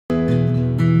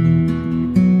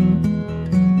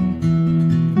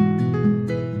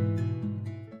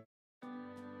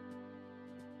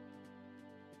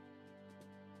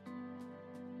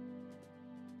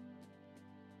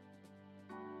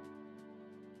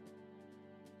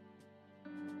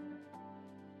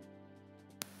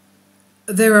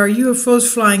There are UFOs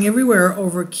flying everywhere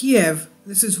over Kiev.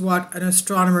 This is what an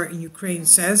astronomer in Ukraine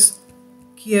says.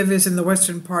 Kiev is in the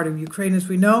western part of Ukraine, as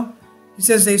we know. He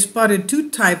says they spotted two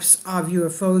types of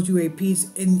UFOs,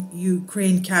 UAPs, in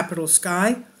Ukraine capital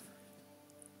sky.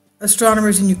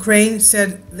 Astronomers in Ukraine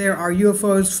said there are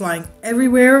UFOs flying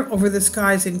everywhere over the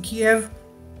skies in Kiev,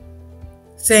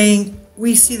 saying,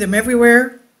 "We see them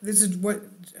everywhere." This is what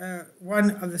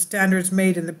one of the standards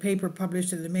made in the paper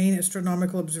published in the main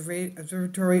astronomical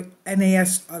observatory,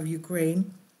 NAS, of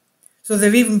Ukraine. So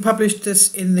they've even published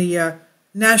this in the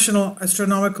National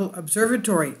Astronomical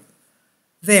Observatory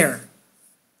there.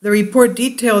 The report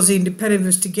details the independent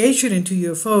investigation into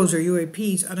UFOs, or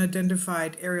UAPs,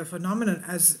 unidentified aerial phenomena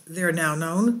as they're now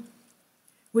known,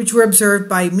 which were observed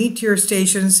by meteor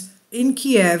stations in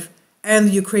Kiev and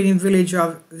the Ukrainian village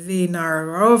of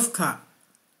Vynarovka.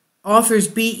 Authors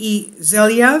B.E.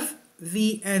 Zelyav,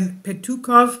 V.N.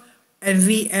 Petukov, and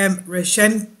V.M.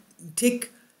 Reshentik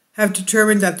have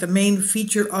determined that the main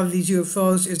feature of these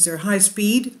UFOs is their high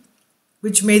speed,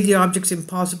 which made the objects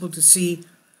impossible to see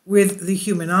with the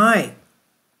human eye.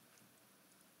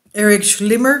 Eric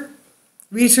Schlimmer,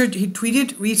 he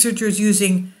tweeted, researchers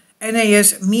using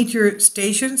NAS meteor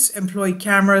stations employ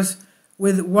cameras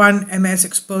with 1 ms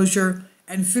exposure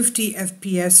and 50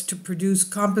 fps to produce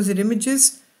composite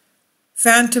images,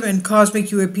 phantom and cosmic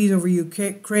UAPs over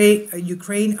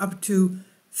Ukraine up to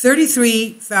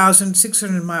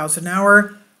 33,600 miles an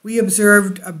hour. We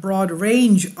observed a broad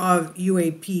range of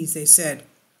UAPs, they said.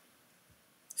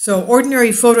 So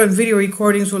ordinary photo and video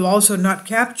recordings will also not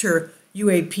capture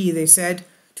UAP, they said.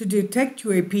 To detect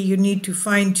UAP, you need to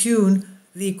fine-tune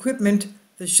the equipment,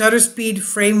 the shutter speed,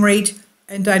 frame rate,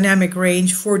 and dynamic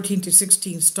range, 14 to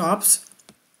 16 stops.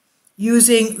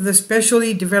 Using the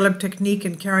specially developed technique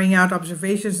in carrying out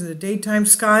observations in the daytime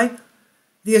sky,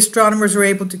 the astronomers were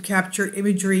able to capture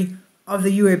imagery of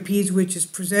the UAPs, which is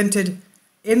presented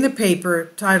in the paper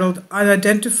titled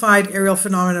Unidentified Aerial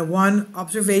Phenomena 1,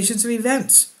 Observations of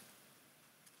Events.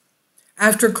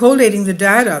 After collating the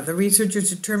data, the researchers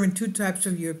determined two types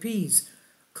of UAPs,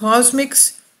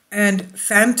 cosmics and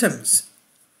phantoms.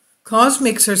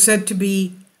 Cosmics are said to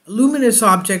be luminous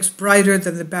objects brighter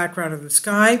than the background of the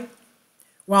sky,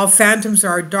 while phantoms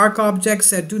are dark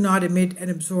objects that do not emit and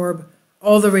absorb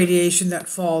all the radiation that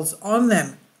falls on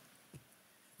them.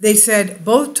 They said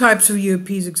both types of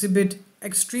UAPs exhibit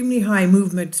extremely high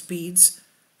movement speeds.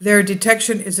 Their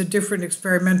detection is a different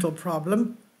experimental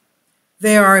problem.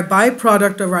 They are a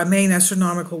byproduct of our main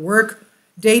astronomical work,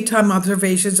 daytime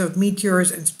observations of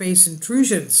meteors and space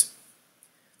intrusions.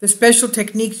 The special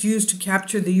techniques used to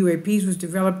capture the UAPs was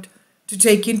developed to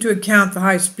take into account the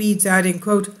high speeds, adding,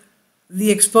 quote, "The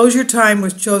exposure time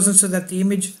was chosen so that the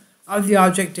image of the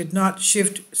object did not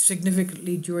shift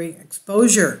significantly during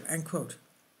exposure," end quote.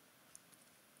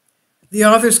 The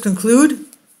authors conclude,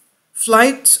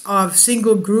 flights of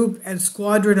single group and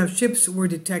squadron of ships were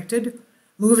detected,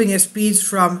 moving at speeds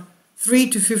from 3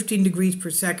 to 15 degrees per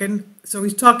second. So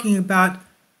he's talking about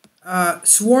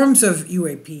swarms of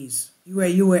UAPs,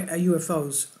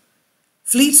 UFOs,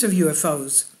 fleets of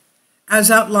UFOs.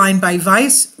 As outlined by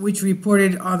Vice, which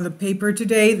reported on the paper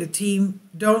today, the team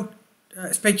don't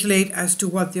speculate as to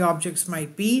what the objects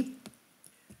might be.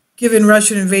 Given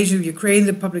Russian invasion of Ukraine,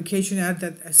 the publication added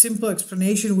that a simple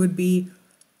explanation would be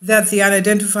that the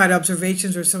unidentified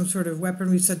observations are some sort of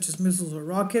weaponry such as missiles or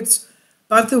rockets,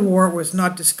 but the war was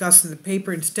not discussed in the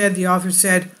paper. Instead, the author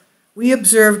said, "We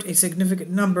observed a significant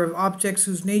number of objects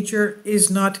whose nature is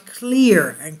not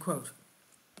clear," end quote.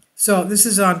 So this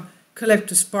is on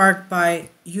Collective Spark by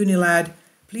Unilad.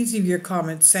 Please leave your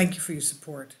comments. Thank you for your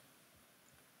support.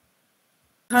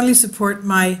 Kindly support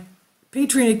my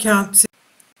Patreon account.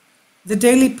 The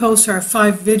daily posts are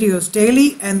 5 videos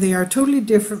daily, and they are totally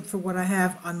different from what I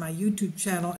have on my YouTube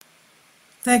channel.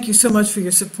 Thank you so much for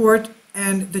your support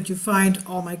and that you find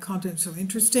all my content so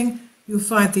interesting. You'll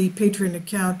find the Patreon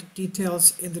account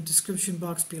details in the description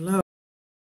box below.